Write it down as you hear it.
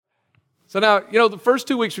So now, the first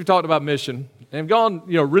 2 weeks we talked about mission and gone,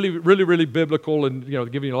 really, really, really biblical and,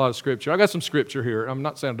 giving you a lot of scripture. I got some scripture here. I'm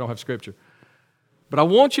not saying I don't have scripture. But I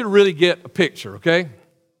want you to really get a picture, okay?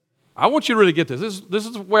 I want you to really get this. This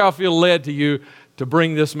is the way I feel led to you to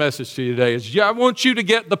bring this message to you today. I want you to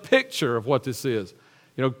get the picture of what this is.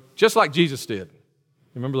 Just like Jesus did.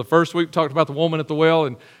 Remember the first week we talked about the woman at the well,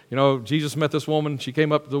 and, Jesus met this woman. She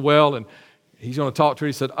came up to the well, and he's going to talk to her.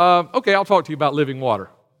 He said, okay, I'll talk to you about living water.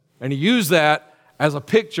 And he used that as a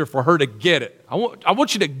picture for her to get it. I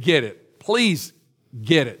want you to get it. Please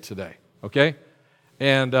get it today, okay?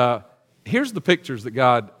 And here's the pictures that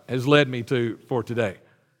God has led me to for today.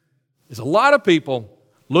 Is a lot of people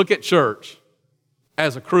look at church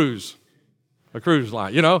as a cruise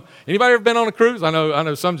line. Anybody ever been on a cruise? I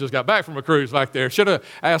know some just got back from a cruise back there. Should have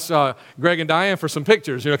asked Greg and Diane for some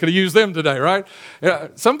pictures. Could have used them today, right?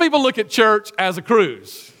 Some people look at church as a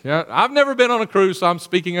cruise. I've never been on a cruise, so I'm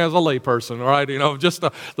speaking as a layperson, all right? Just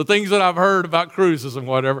the things that I've heard about cruises and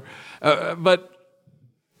whatever. But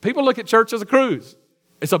people look at church as a cruise.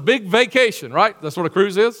 It's a big vacation, right? That's what a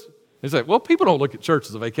cruise is. They say, well, people don't look at church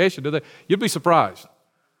as a vacation, do they? You'd be surprised.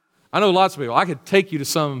 I know lots of people. I could take you to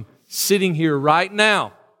some sitting here right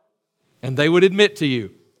now, and they would admit to you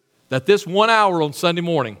that this 1 hour on Sunday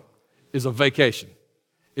morning is a vacation.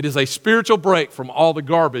 It is a spiritual break from all the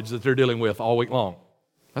garbage that they're dealing with all week long.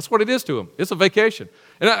 That's what it is to them. It's a vacation.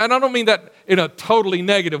 And I don't mean that in a totally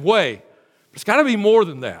negative way, but it's got to be more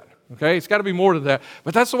than that, okay? It's got to be more than that.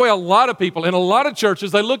 But that's the way a lot of people, in a lot of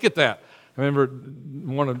churches, they look at that. I remember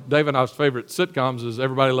one of Dave and I's favorite sitcoms is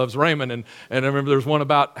Everybody Loves Raymond, and I remember there was one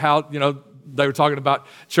about how, they were talking about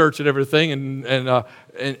church and everything,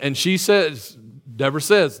 and she says, Deborah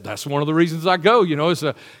says, that's one of the reasons I go, is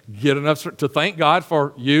to get enough to thank God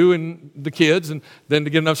for you and the kids, and then to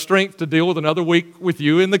get enough strength to deal with another week with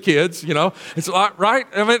you and the kids, It's a lot, right?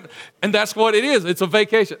 And that's what it is. It's a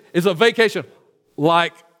vacation. It's a vacation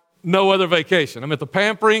like no other vacation. The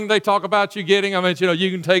pampering they talk about you getting,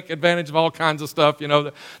 you can take advantage of all kinds of stuff,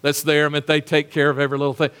 that's there. They take care of every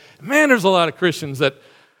little thing. Man, there's a lot of Christians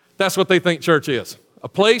that's what they think church is, a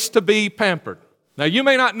place to be pampered. Now, you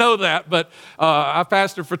may not know that, but I've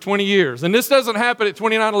pastored for 20 years, and this doesn't happen at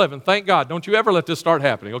 2911. Thank God. Don't you ever let this start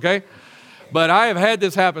happening, okay? But I have had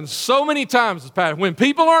this happen so many times. When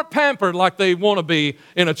people aren't pampered like they want to be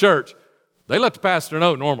in a church, they let the pastor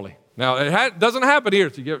know normally. Now, it doesn't happen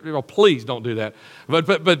here, so please don't do that.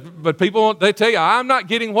 But people, they tell you, I'm not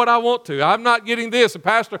getting what I want to. I'm not getting this. And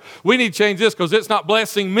pastor, we need to change this because it's not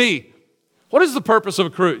blessing me. What is the purpose of a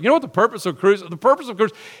cruise? You know what the purpose of a cruise is? The purpose of a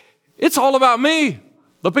cruise, it's all about me,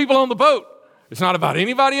 the people on the boat. It's not about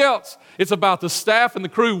anybody else. It's about the staff and the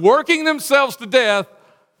crew working themselves to death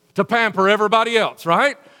to pamper everybody else,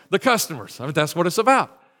 right? The customers. That's what it's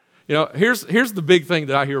about. Here's the big thing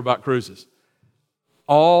that I hear about cruises.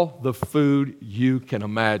 All the food you can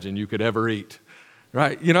imagine you could ever eat,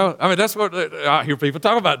 right? That's what I hear people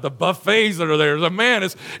talk about, the buffets that are there. Man,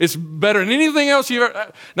 it's better than anything else you've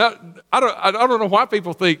ever. Now, I don't know why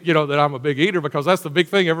people think, that I'm a big eater, because that's the big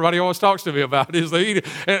thing everybody always talks to me about is they eat.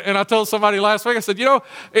 And I told somebody last week, I said,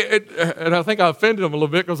 and I think I offended them a little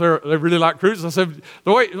bit because they really like cruises. I said,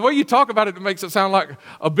 the way you talk about it makes it sound like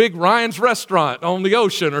a big Ryan's restaurant on the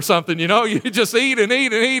ocean or something, You just eat and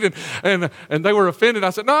eat and eat. And they were offended. I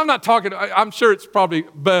said, no, I'm not talking. I'm sure it's probably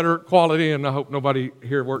better quality, and I hope nobody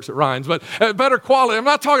here works at Ryan's, but better quality. I'm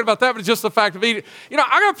not talking about that, but it's just the fact of eating. I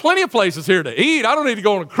got plenty of places here to eat. I don't need to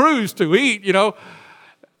go on a cruise to eat, And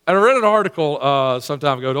I read an article some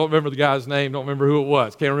time ago. Don't remember the guy's name. Don't remember who it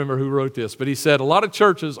was. Can't remember who wrote this. But he said a lot of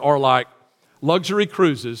churches are like luxury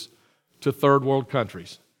cruises to third world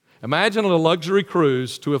countries. Imagine a luxury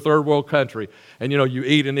cruise to a third world country. And, you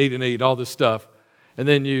eat and eat and eat, all this stuff. And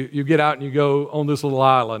then you get out and you go on this little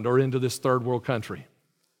island or into this third world country.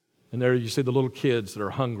 And there you see the little kids that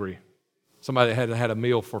are hungry. Somebody that hadn't had a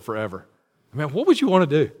meal for forever. What would you want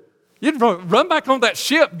to do? You'd run back on that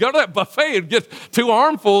ship, go to that buffet and get 2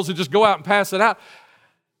 armfuls and just go out and pass it out.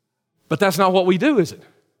 But that's not what we do, is it?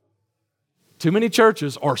 Too many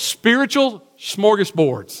churches are spiritual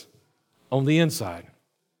smorgasbords on the inside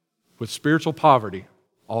with spiritual poverty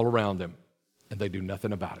all around them, and they do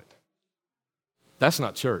nothing about it. That's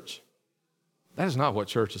not church. That is not what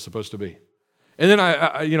church is supposed to be. And then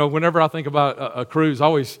I whenever I think about a cruise, I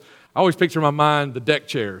always picture in my mind the deck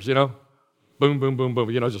chairs, boom, boom, boom, boom,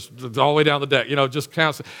 just all the way down the deck, just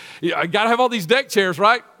counts. I got to have all these deck chairs,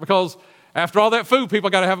 right? Because after all that food, people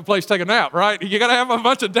got to have a place to take a nap, right? You got to have a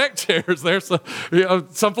bunch of deck chairs there, so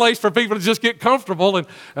some place for people to just get comfortable. And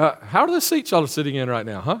how are the seats y'all are sitting in right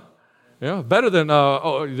now, huh? Yeah, better than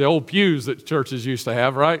the old pews that churches used to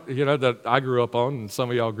have, right? You know, that I grew up on and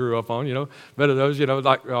some of y'all grew up on, you know. Better those, you know,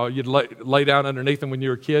 like you'd lay down underneath them when you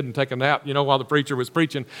were a kid and take a nap, you know, while the preacher was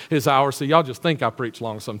preaching his hour. So y'all just think I preach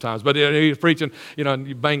long sometimes. But he was preaching, you know, and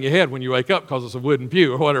you bang your head when you wake up because it's a wooden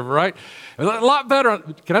pew or whatever, right? A lot better.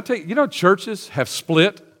 Can I tell you, you know, churches have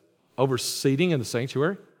split over seating in the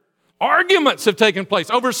sanctuary? Arguments have taken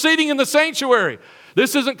place over seating in the sanctuary.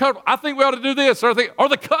 This isn't comfortable. I think we ought to do this, or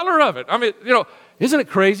the color of it. I mean, you know, isn't it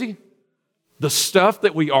crazy? The stuff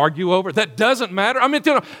that we argue over, that doesn't matter. I mean,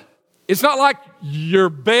 you know, it's not like your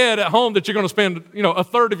bed at home that you're going to spend, you know, a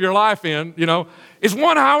third of your life in, you know. It's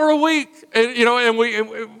 1 hour a week, and, you know,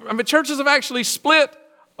 I mean, churches have actually split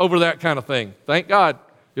over that kind of thing. Thank God.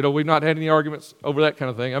 You know, we've not had any arguments over that kind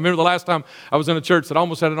of thing. I remember the last time I was in a church that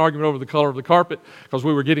almost had an argument over the color of the carpet because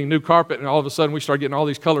we were getting new carpet, and all of a sudden we started getting all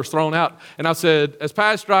these colors thrown out. And I said, as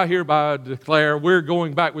pastor, I hereby declare we're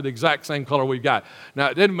going back with the exact same color we've got. Now,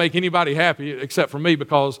 it didn't make anybody happy except for me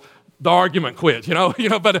because the argument quit, you know.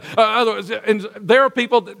 But otherwise, and there are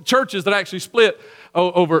people, churches that actually split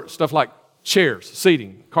over stuff like chairs,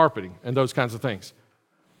 seating, carpeting, and those kinds of things.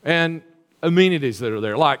 And amenities that are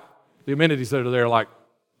there, like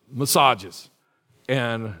massages.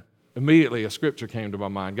 And immediately a scripture came to my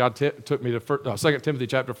mind. God took me to 2 Timothy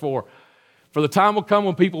chapter 4. For the time will come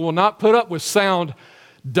when people will not put up with sound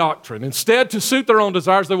doctrine. Instead, to suit their own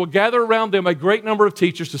desires, they will gather around them a great number of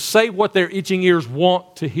teachers to say what their itching ears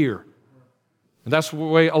want to hear. And that's the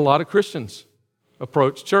way a lot of Christians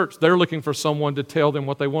approach church. They're looking for someone to tell them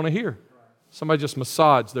what they want to hear. Somebody just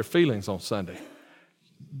massage their feelings on Sunday.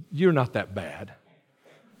 You're not that bad.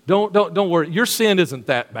 Don't worry. Your sin isn't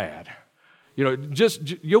that bad. You know,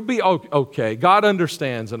 you'll be okay. God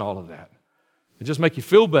understands and all of that. It just make you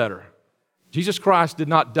feel better. Jesus Christ did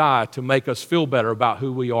not die to make us feel better about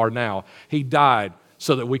who we are now. He died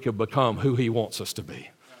so that we could become who He wants us to be.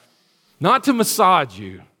 Not to massage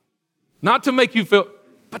you, not to make you feel,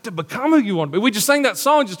 but to become who you want to be. We just sang that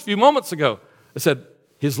song just a few moments ago. It said,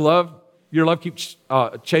 His love, your love keeps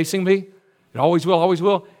chasing me. It always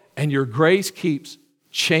will, and your grace keeps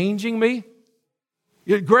changing me.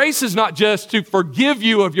 Your grace is not just to forgive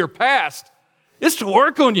you of your past. It's to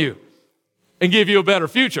work on you and give you a better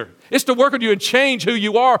future. It's to work on you and change who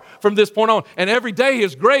you are from this point on. And every day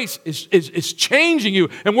His grace is changing you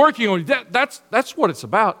and working on you. That's what it's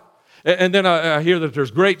about. And then I hear that there's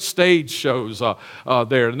great stage shows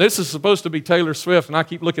there. And this is supposed to be Taylor Swift, and I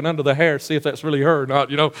keep looking under the hair to see if that's really her or not,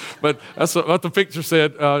 you know. But that's what the picture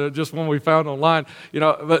said, just one we found online, you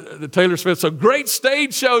know. But the Taylor Swift, so great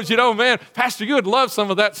stage shows, you know, man. Pastor, you would love some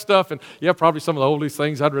of that stuff. And yeah, probably some of the oldies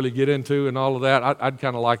things I'd really get into and all of that. I'd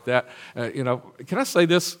kind of like that. You know, can I say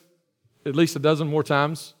this at least a dozen more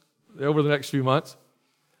times over the next few months?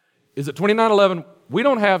 Is at 2911, we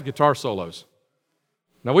don't have guitar solos.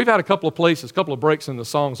 Now, we've had a couple of breaks in the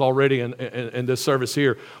songs already in this service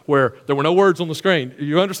here where there were no words on the screen.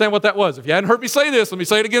 You understand what that was? If you hadn't heard me say this, let me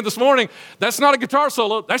say it again this morning. That's not a guitar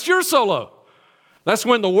solo. That's your solo. That's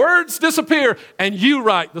when the words disappear and you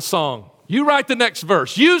write the song. You write the next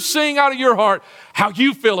verse. You sing out of your heart how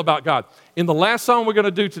you feel about God. In the last song we're going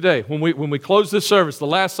to do today, when we close this service, the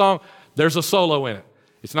last song, there's a solo in it.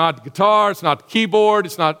 It's not the guitar. It's not the keyboard.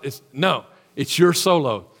 It's your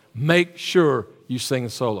solo. Make sure you sing a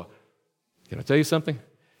solo. Can I tell you something?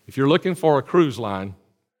 If you're looking for a cruise line,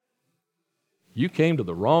 you came to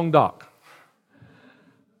the wrong dock.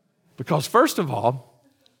 Because first of all,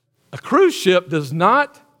 a cruise ship does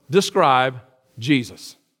not describe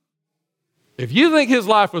Jesus. If you think His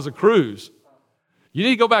life was a cruise, you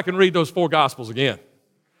need to go back and read those 4 Gospels again.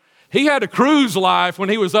 He had a cruise life when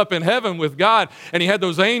He was up in heaven with God, and He had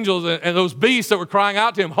those angels and those beasts that were crying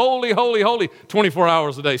out to Him, holy, holy, holy, 24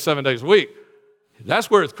 hours a day, 7 days a week.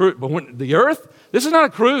 That's where it's cruise. But when the earth, this is not a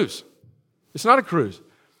cruise. It's not a cruise.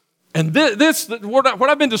 And what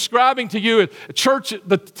I've been describing to you, church,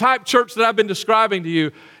 the type church that I've been describing to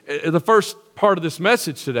you, the first part of this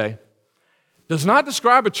message today, does not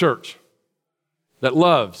describe a church that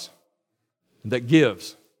loves, and that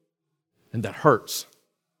gives, and that hurts,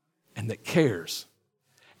 and that cares,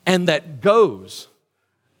 and that goes,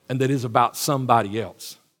 and that is about somebody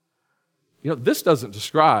else. You know, this doesn't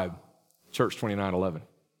describe Church 2911.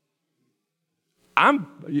 I'm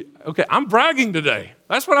bragging today.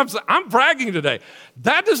 That's what I'm saying. I'm bragging today.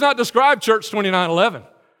 That does not describe Church 2911.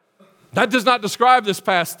 That does not describe this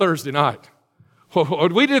past Thursday night.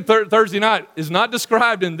 What we did Thursday night is not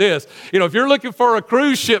described in this. You know, if you're looking for a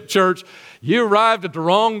cruise ship church, you arrived at the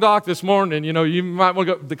wrong dock this morning. You know, you might want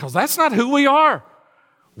to go, because that's not who we are.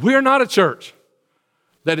 We're not a church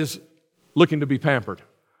that is looking to be pampered,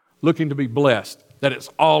 looking to be blessed, that it's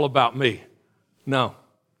all about me. No.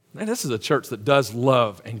 Man, this is a church that does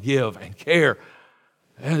love and give and care.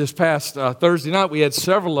 And this past Thursday night, we had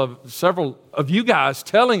several of you guys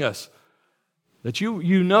telling us that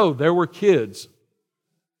you know there were kids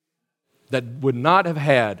that would not have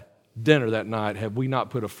had dinner that night had we not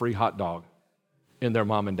put a free hot dog in their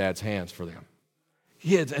mom and dad's hands for them.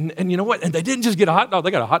 Kids, and you know what? And they didn't just get a hot dog.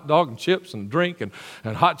 They got a hot dog and chips and drink and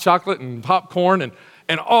hot chocolate and popcorn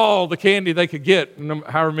and all the candy they could get,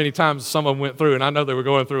 however many times some of them went through. And I know they were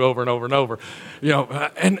going through over and over and over.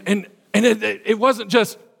 And it wasn't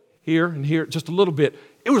just here and here, just a little bit.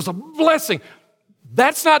 It was a blessing.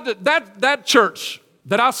 That's not that church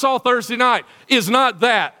that I saw Thursday night is not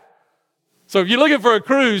that. So if you're looking for a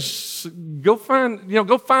cruise, go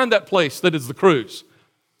find that place that is the cruise,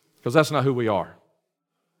 because that's not who we are.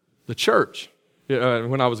 The church.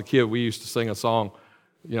 When I was a kid, we used to sing a song.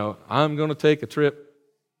 I'm going to take a trip.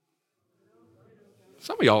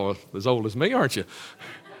 Some of y'all are as old as me, aren't you?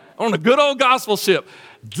 On a good old gospel ship.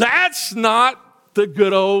 That's not the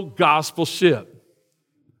good old gospel ship.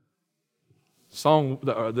 Song,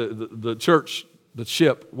 the church, the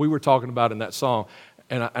ship we were talking about in that song.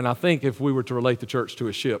 And I think if we were to relate the church to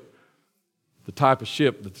a ship, the type of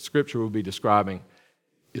ship that the Scripture would be describing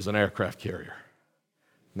is an aircraft carrier.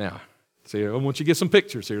 Now, see, I want you to get some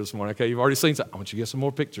pictures here this morning. Okay, you've already seen some. I want you to get some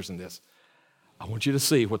more pictures in this. I want you to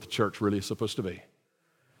see what the church really is supposed to be.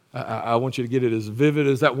 I want you to get it as vivid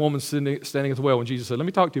as that woman standing at the well when Jesus said, let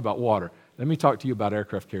me talk to you about water. Let me talk to you about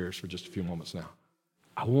aircraft carriers for just a few moments now.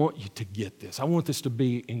 I want you to get this. I want this to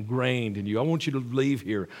be ingrained in you. I want you to leave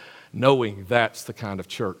here knowing that's the kind of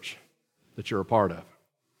church that you're a part of.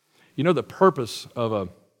 You know, the purpose of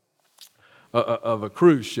a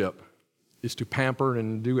cruise ship is to pamper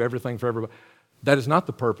and do everything for everybody. That is not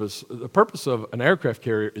the purpose. The purpose of an aircraft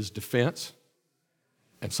carrier is defense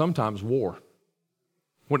and sometimes war.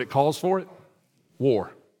 When it calls for it,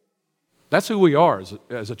 war. That's who we are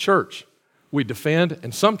as a church. We defend,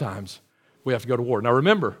 and sometimes we have to go to war. Now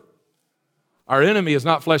remember, our enemy is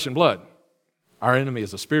not flesh and blood. Our enemy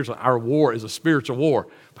is a spiritual. Our war is a spiritual war.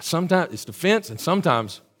 But sometimes it's defense, and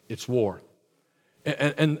sometimes it's war.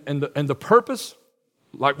 And the purpose,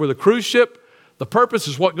 like with a cruise ship, the purpose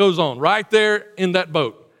is what goes on right there in that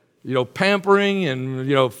boat. Pampering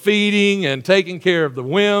and, feeding and taking care of the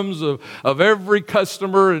whims of every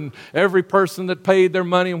customer and every person that paid their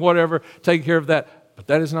money and whatever, taking care of that. But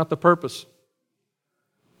that is not the purpose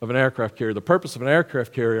of an aircraft carrier. The purpose of an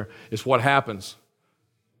aircraft carrier is what happens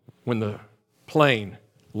when the plane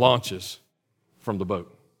launches from the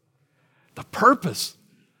boat. The purpose.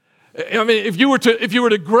 I mean, if you were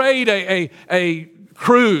to grade a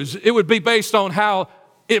cruise, it would be based on how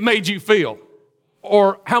it made you feel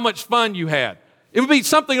or how much fun you had. It would be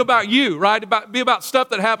something about you, right? Be about stuff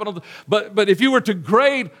that happened. But if you were to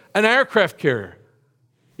grade an aircraft carrier,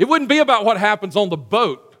 it wouldn't be about what happens on the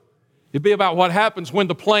boat. It'd be about what happens when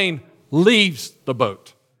the plane leaves the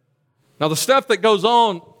boat. Now, the stuff that goes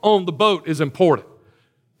on the boat is important.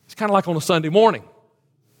 It's kind of like on a Sunday morning.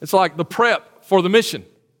 It's like the prep for the mission.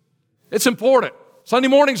 It's important. Sunday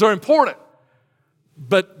mornings are important.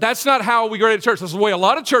 But that's not how we grade a church. That's the way a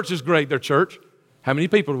lot of churches grade their church. How many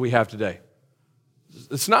people do we have today?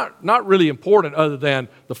 It's not really important other than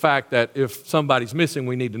the fact that if somebody's missing,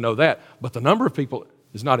 we need to know that. But the number of people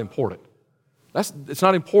is not important. It's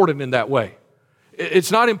not important in that way.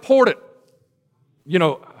 It's not important,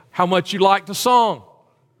 how much you like the song.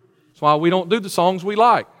 That's why we don't do the songs we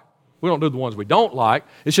like. We don't do the ones we don't like.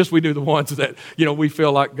 It's just we do the ones that, we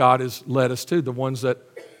feel like God has led us to, the ones that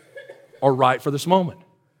are right for this moment.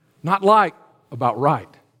 Not like, about right.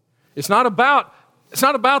 It's not about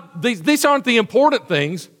these aren't the important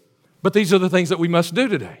things, but these are the things that we must do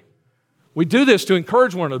today. We do this to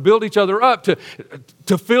encourage one another, build each other up,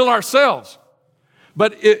 to fill ourselves.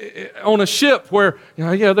 But on a ship where,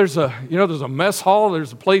 there's a mess hall,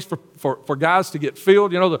 there's a place for guys to get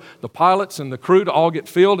filled, the pilots and the crew to all get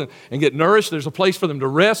filled and get nourished. There's a place for them to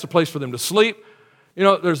rest, a place for them to sleep.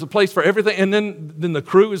 There's a place for everything. And then the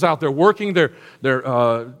crew is out there working. They're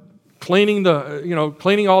cleaning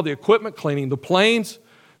cleaning all the equipment, cleaning the planes.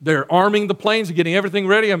 They're arming the planes and getting everything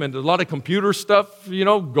ready. I mean, there's a lot of computer stuff,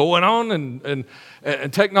 going on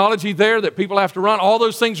and technology there that people have to run. All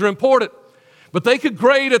those things are important. But they could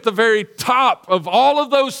grade at the very top of all of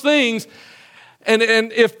those things. And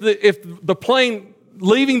if the plane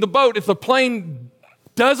leaving the boat, if the plane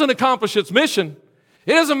doesn't accomplish its mission,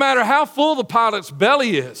 it doesn't matter how full the pilot's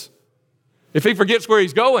belly is if he forgets where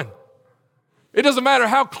he's going. It doesn't matter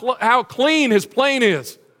how clean his plane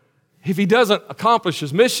is if he doesn't accomplish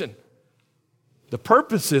his mission. The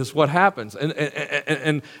purpose is what happens.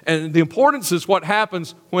 And the importance is what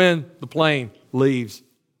happens when the plane leaves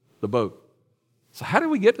the boat. So how did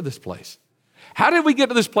we get to this place? How did we get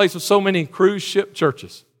to this place with so many cruise ship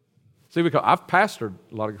churches? See, because I've pastored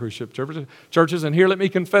a lot of cruise ship churches, and here let me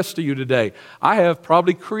confess to you today, I have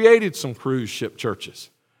probably created some cruise ship churches.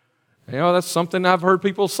 You know, that's something I've heard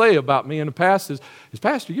people say about me in the past is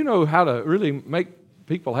Pastor, you know how to really make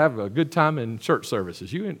people have a good time in church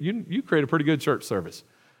services. You create a pretty good church service.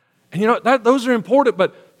 And you know, those are important,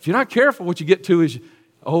 but if you're not careful, what you get to is,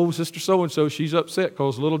 oh, Sister So-and-so, she's upset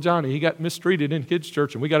because little Johnny, he got mistreated in kids'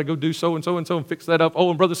 church, and we got to go do so-and-so and fix that up. Oh,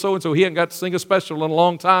 and Brother So-and-so, he hadn't got to sing a special in a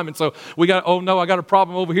long time, and so I got a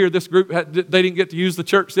problem over here. This group, they didn't get to use the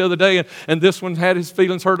church the other day, and this one had his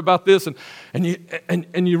feelings hurt about this, and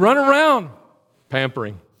you run around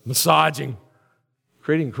pampering, massaging,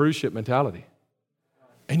 creating cruise ship mentality.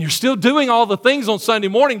 And you're still doing all the things on Sunday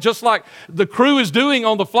morning, just like the crew is doing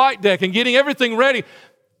on the flight deck and getting everything ready.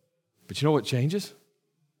 But you know what changes?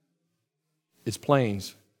 It's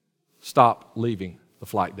planes stop leaving the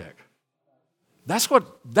flight deck. That's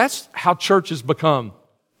how churches become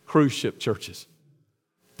cruise ship churches.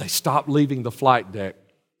 They stop leaving the flight deck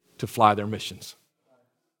to fly their missions.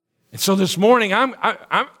 And so this morning, I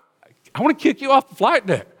want to kick you off the flight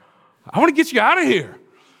deck. I want to get you out of here.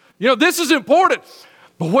 You know, this is important.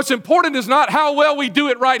 But what's important is not how well we do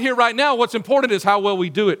it right here, right now. What's important is how well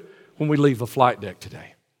we do it when we leave the flight deck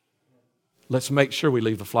today. Let's make sure we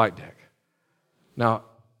leave the flight deck. Now,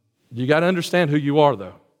 you got to understand who you are,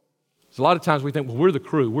 though. Because a lot of times we think, well, we're the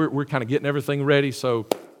crew. We're kind of getting everything ready, so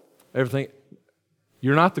everything.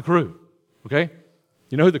 You're not the crew, okay?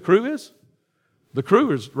 You know who the crew is? The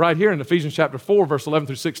crew is right here in Ephesians chapter 4, verse 11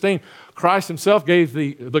 through 16. Christ himself gave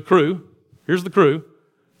the crew, here's the crew,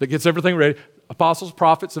 that gets everything ready, apostles,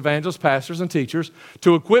 prophets, evangelists, pastors, and teachers,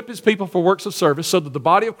 to equip his people for works of service so that the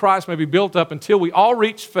body of Christ may be built up until we all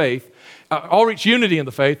reach unity in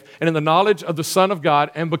the faith and in the knowledge of the Son of God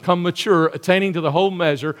and become mature, attaining to the whole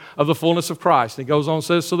measure of the fullness of Christ. And he goes on and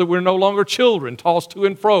says, so that we're no longer children, tossed to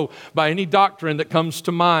and fro by any doctrine that comes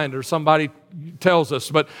to mind or somebody tells us,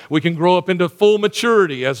 but we can grow up into full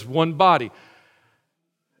maturity as one body.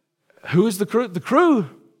 Who is the crew? The crew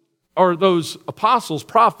are those apostles,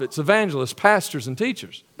 prophets, evangelists, pastors, and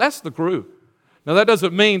teachers. That's the crew. Now, that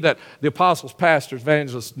doesn't mean that the apostles, pastors,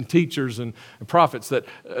 evangelists, and teachers and prophets, that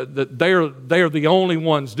they are the only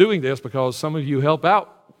ones doing this, because some of you help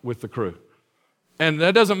out with the crew. And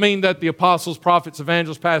that doesn't mean that the apostles, prophets,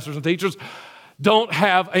 evangelists, pastors, and teachers don't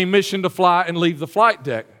have a mission to fly and leave the flight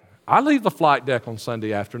deck. I leave the flight deck on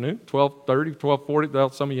Sunday afternoon, 12:30, 12:40. Well,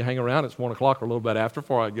 some of you hang around. It's 1 o'clock or a little bit after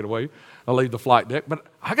before I get away. I leave the flight deck. But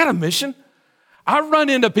I got a mission. I run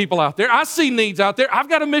into people out there. I see needs out there. I've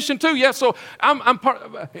got a mission too. Yeah, so I'm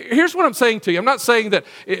part. Here's what I'm saying to you. I'm not saying that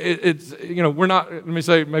it's, you know, we're not, let me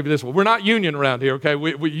say maybe this way. We're not union around here, okay?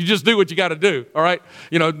 You just do what you got to do, all right?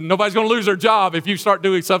 You know, nobody's going to lose their job if you start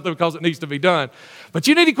doing something because it needs to be done. But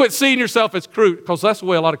you need to quit seeing yourself as crew, because that's the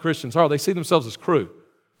way a lot of Christians are. They see themselves as crew,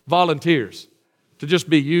 volunteers, to just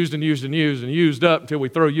be used and used and used and used up until we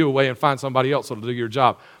throw you away and find somebody else that'll do your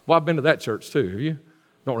job. Well, I've been to that church too. Have you?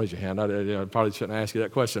 Don't raise your hand. I probably shouldn't ask you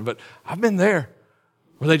that question, but I've been there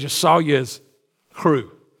where they just saw you as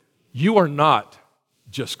crew. You are not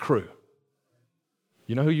just crew.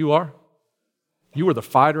 You know who you are? You are the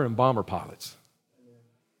fighter and bomber pilots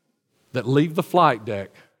that leave the flight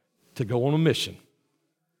deck to go on a mission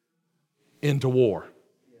into war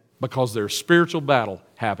because there's spiritual battle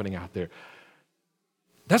happening out there.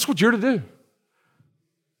 That's what you're to do.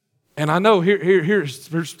 And I know here's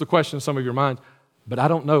the question in some of your minds. But I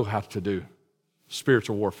don't know how to do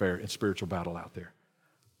spiritual warfare and spiritual battle out there.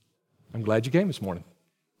 I'm glad you came this morning,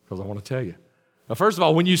 because I want to tell you. Now, first of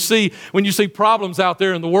all, when you see problems out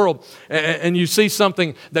there in the world and you see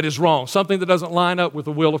something that is wrong, something that doesn't line up with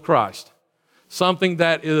the will of Christ, something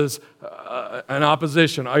that is an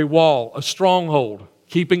opposition, a wall, a stronghold,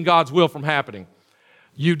 keeping God's will from happening,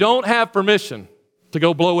 you don't have permission to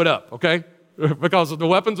go blow it up, okay? Because of the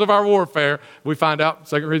weapons of our warfare, we find out,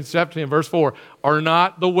 2 Corinthians chapter 10, verse 4, are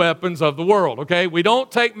not the weapons of the world, okay? We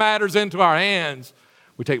don't take matters into our hands.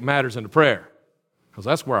 We take matters into prayer, because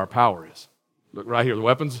that's where our power is. Look right here. The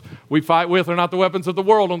weapons we fight with are not the weapons of the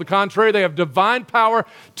world. On the contrary, they have divine power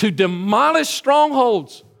to demolish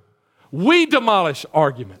strongholds. We demolish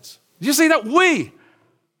arguments. Did you see that? We.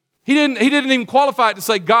 He didn't even qualify it to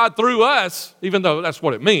say God through us, even though that's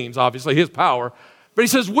what it means, obviously, his power. But he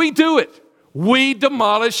says we do it. We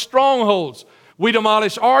demolish strongholds. We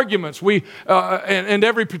demolish arguments. And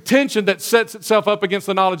every pretension that sets itself up against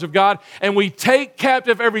the knowledge of God. And we take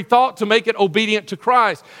captive every thought to make it obedient to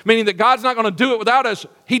Christ. Meaning that God's not going to do it without us.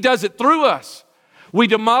 He does it through us. We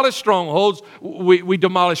demolish strongholds. We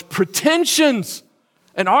demolish pretensions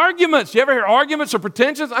and arguments. You ever hear arguments or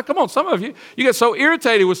pretensions? Come on, some of you get so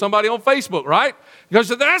irritated with somebody on Facebook, right? Because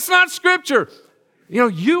that's not Scripture.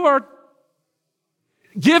 You are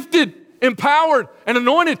gifted, empowered, and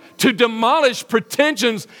anointed to demolish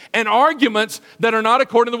pretensions and arguments that are not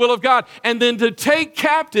according to the will of God, and then to take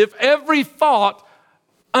captive every thought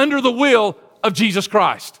under the will of Jesus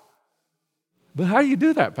Christ. But how do you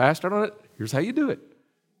do that, Pastor? Here's how you do it.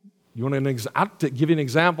 I'll give you an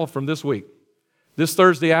example from this week. This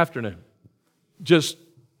Thursday afternoon, just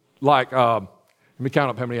like, let me count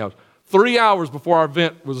up how many hours. 3 hours before our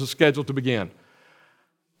event was scheduled to begin.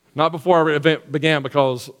 Not before our event began,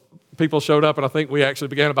 because people showed up, and I think we actually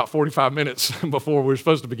began about 45 minutes before we were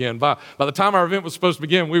supposed to begin. By the time our event was supposed to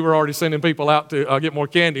begin, we were already sending people out to get more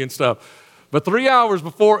candy and stuff. But 3 hours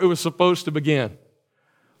before it was supposed to begin,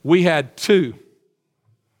 we had two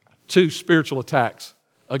spiritual attacks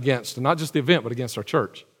against, not just the event, but against our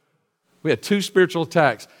church. We had 2 spiritual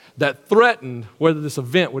attacks that threatened whether this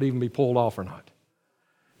event would even be pulled off or not.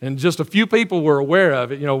 And just a few people were aware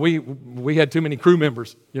of it. We had too many crew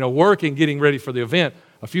members, working, getting ready for the event.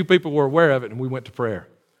 A few people were aware of it, and we went to prayer.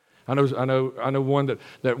 I know one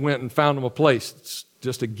that went and found them a place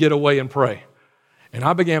just to get away and pray. And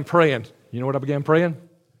I began praying. You know what I began praying?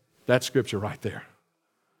 That scripture right there.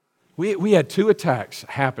 We had 2 attacks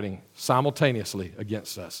happening simultaneously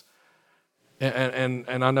against us.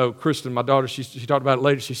 And I know Kristen, my daughter, she talked about it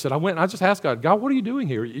later. She said, I just asked God, what are you doing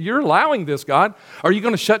here? You're allowing this, God. Are you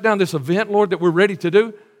going to shut down this event, Lord, that we're ready to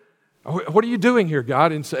do? What are you doing here,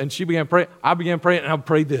 God? And she began praying. I began praying, and I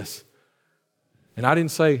prayed this. And I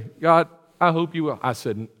didn't say, God, I hope you will. I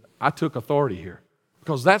said, I took authority here,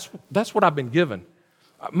 because that's what I've been given.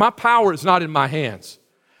 My power is not in my hands,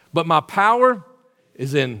 but my power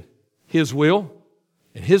is in His will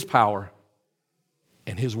and His power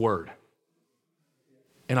and His word.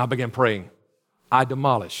 And I began praying. I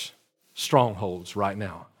demolish strongholds right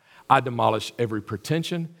now. I demolish every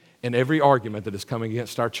pretension and every argument that is coming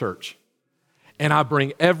against our church. And I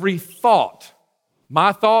bring every thought,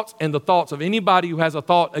 my thoughts and the thoughts of anybody who has a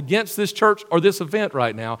thought against this church or this event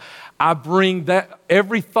right now, I bring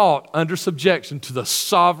every thought under subjection to the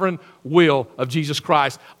sovereign will of Jesus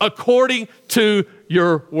Christ according to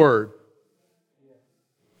your word.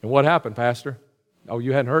 And what happened, Pastor? Oh,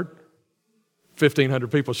 you hadn't heard? 1,500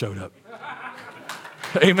 people showed up.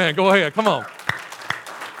 Amen. Go ahead. Come on.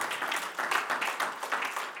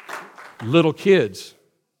 Little kids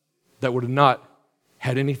that would have not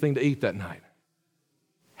had anything to eat that night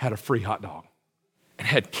had a free hot dog and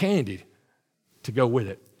had candy to go with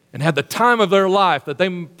it and had the time of their life that they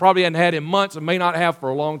probably hadn't had in months and may not have for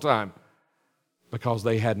a long time, because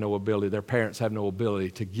they had no ability, their parents have no ability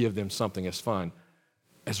to give them something as fun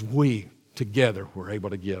as we together were able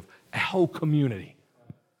to give a whole community.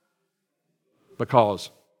 Because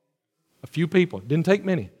a few people, it didn't take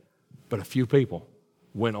many, but a few people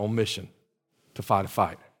went on mission to fight a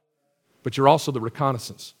fight. But you're also the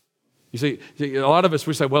reconnaissance. You see, a lot of us,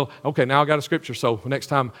 we say, well, okay, now I got a scripture, so next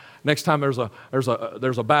time there's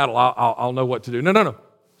a battle, I'll know what to do. No.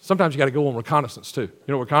 Sometimes you got to go on reconnaissance too. You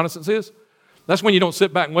know what reconnaissance is? That's when you don't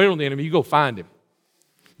sit back and wait on the enemy. You go find him.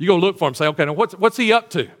 You go look for him. Say, okay, now what's he up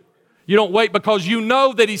to? You don't wait, because you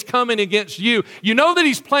know that he's coming against you. You know that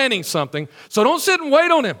he's planning something. So don't sit and wait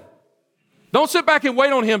on him. Don't sit back and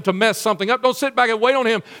wait on him to mess something up. Don't sit back and wait on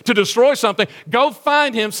him to destroy something. Go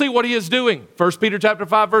find him. See what he is doing. 1 Peter chapter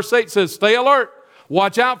 5, verse 8 says, stay alert.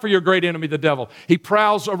 Watch out for your great enemy, the devil. He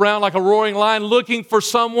prowls around like a roaring lion looking for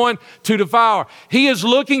someone to devour. He is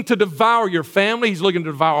looking to devour your family. He's looking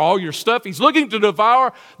to devour all your stuff. He's looking to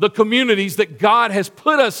devour the communities that God has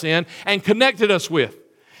put us in and connected us with.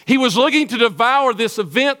 He was looking to devour this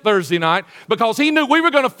event Thursday night because he knew we were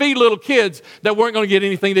going to feed little kids that weren't going to get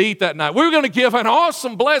anything to eat that night. We were going to give an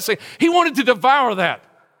awesome blessing. He wanted to devour that.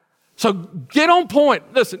 So get on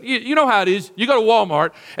point. Listen, you know how it is. You go to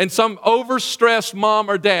Walmart and some overstressed mom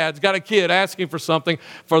or dad's got a kid asking for something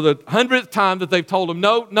for the 100th time that they've told them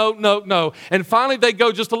no. And finally they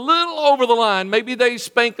go just a little over the line. Maybe they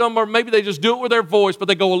spank them, or maybe they just do it with their voice, but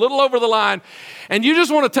they go a little over the line. And you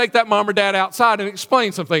just want to take that mom or dad outside and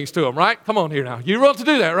explain some things to them, right? Come on here now. You want to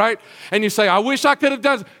do that, right? And you say, I wish I could have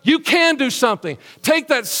done something. You can do something. Take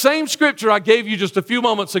that same scripture I gave you just a few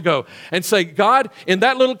moments ago and say, God, in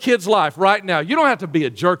that little kid's life right now, you don't have to be a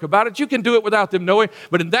jerk about it. You can do it without them knowing.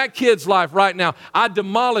 But in that kid's life right now, I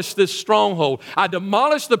demolish this stronghold. I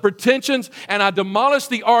demolish the pretensions and I demolish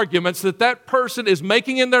the arguments that person is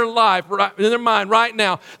making in their life, in their mind right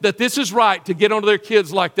now, that this is right to get onto their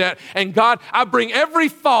kids like that. And God, I bring every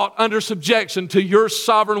thought under subjection to your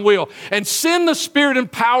sovereign will and send the Spirit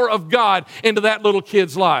and power of God into that little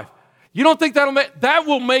kid's life. You don't think that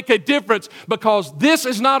will make a difference, because this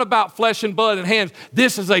is not about flesh and blood and hands.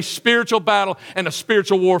 This is a spiritual battle and a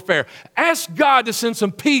spiritual warfare. Ask God to send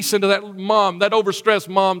some peace into that overstressed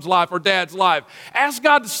mom's life or dad's life. Ask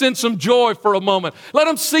God to send some joy for a moment. Let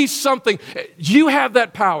them see something. You have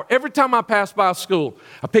that power. Every time I pass by a school,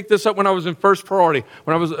 I picked this up when I was in First Priority.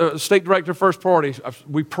 When I was state director of First Priority,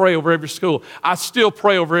 we pray over every school. I still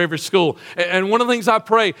pray over every school. And one of the things I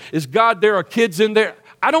pray is, God, there are kids in there.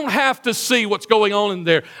 I don't have to see what's going on in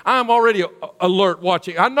there. I'm already alert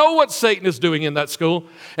watching. I know what Satan is doing in that school.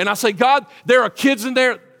 And I say, God, there are kids in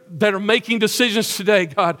there that are making decisions today,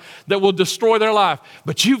 God, that will destroy their life.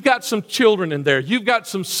 But you've got some children in there. You've got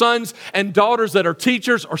some sons and daughters that are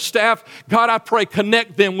teachers or staff. God, I pray,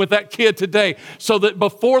 connect them with that kid today so that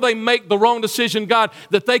before they make the wrong decision, God,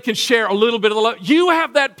 that they can share a little bit of the love. You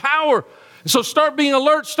have that power. So start being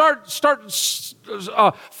alert. Start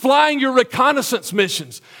flying your reconnaissance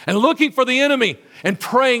missions and looking for the enemy and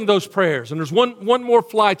praying those prayers. And there's one more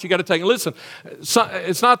flight you got to take. And listen,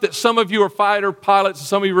 it's not that some of you are fighter pilots and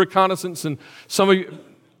some of you are reconnaissance and some of you,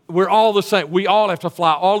 we're all the same. We all have to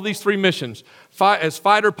fly all of these three missions as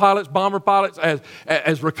fighter pilots, bomber pilots,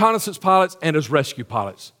 as reconnaissance pilots, and as rescue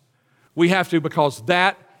pilots. We have to, because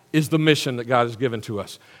that is the mission that God has given to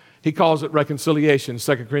us. He calls it reconciliation,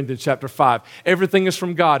 2 Corinthians chapter 5. Everything is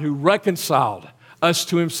from God, who reconciled us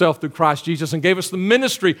to himself through Christ Jesus and gave us the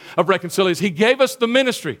ministry of reconciliation. He gave us the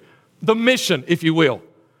ministry, the mission, if you will,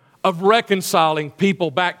 of reconciling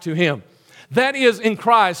people back to him. That is, in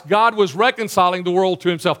Christ, God was reconciling the world to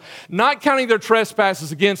himself, not counting their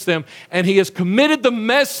trespasses against them, and he has committed the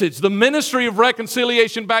message, the ministry of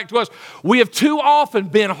reconciliation back to us. We have too often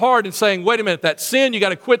been hard in saying, wait a minute, that sin, you got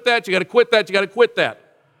to quit that, you got to quit that, you got to quit that.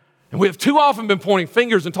 And we have too often been pointing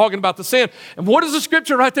fingers and talking about the sin. And what does the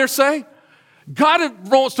scripture right there say? God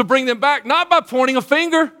wants to bring them back, not by pointing a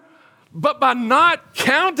finger, but by not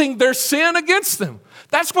counting their sin against them.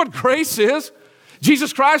 That's what grace is.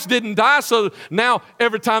 Jesus Christ didn't die so now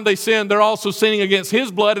every time they sin, they're also sinning against his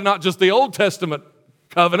blood and not just the Old Testament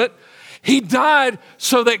covenant. He died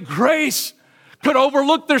so that grace could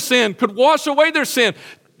overlook their sin, could wash away their sin.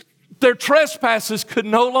 Their trespasses could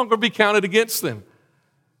no longer be counted against them.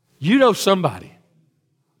 You know somebody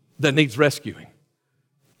that needs rescuing,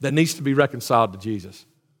 that needs to be reconciled to Jesus.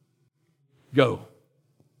 Go.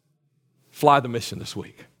 Fly the mission this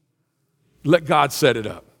week. Let God set it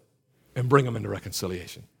up and bring them into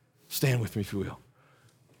reconciliation. Stand with me if you will.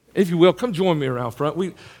 If you will, come join me around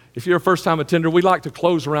front. If you're a first-time attender, we like to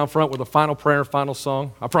close around front with a final prayer and final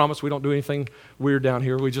song. I promise we don't do anything weird down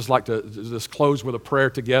here. We just like to just close with a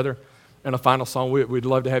prayer together and a final song. We'd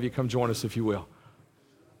love to have you come join us if you will.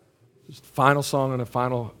 Just a final song and a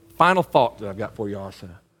final thought that I've got for you also.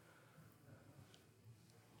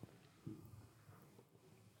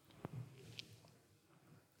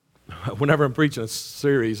 Whenever I'm preaching a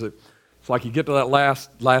series, it's like you get to that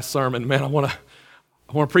last sermon, man, I want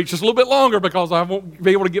to preach just a little bit longer because I won't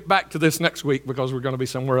be able to get back to this next week because we're going to be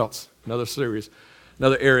somewhere else, another series,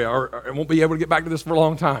 another area, or I won't be able to get back to this for a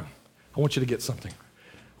long time. I want you to get something.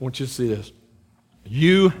 I want you to see this.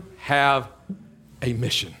 You have a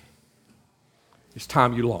mission. It's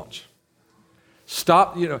time you launch.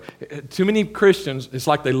 Stop, too many Christians, it's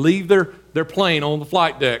like they leave their plane on the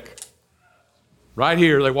flight deck. Right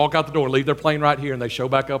here, they walk out the door, leave their plane right here, and they show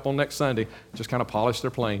back up on next Sunday, just kind of polish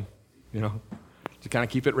their plane, to kind of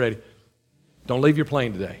keep it ready. Don't leave your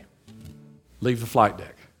plane today. Leave the flight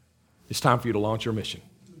deck. It's time for you to launch your mission.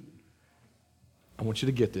 I want you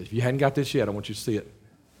to get this. If you hadn't got this yet, I want you to see it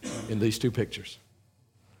in these two pictures.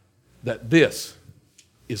 That this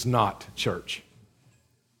is not church.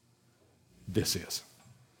 This is.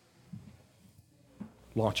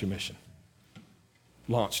 Launch your mission.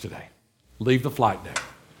 Launch today. Leave the flight deck.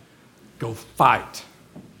 Go fight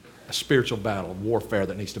a spiritual battle, warfare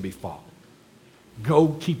that needs to be fought.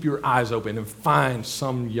 Go keep your eyes open and find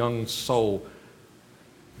some young soul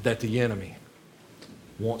that the enemy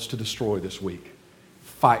wants to destroy this week.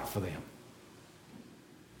 Fight for them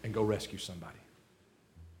and go rescue somebody.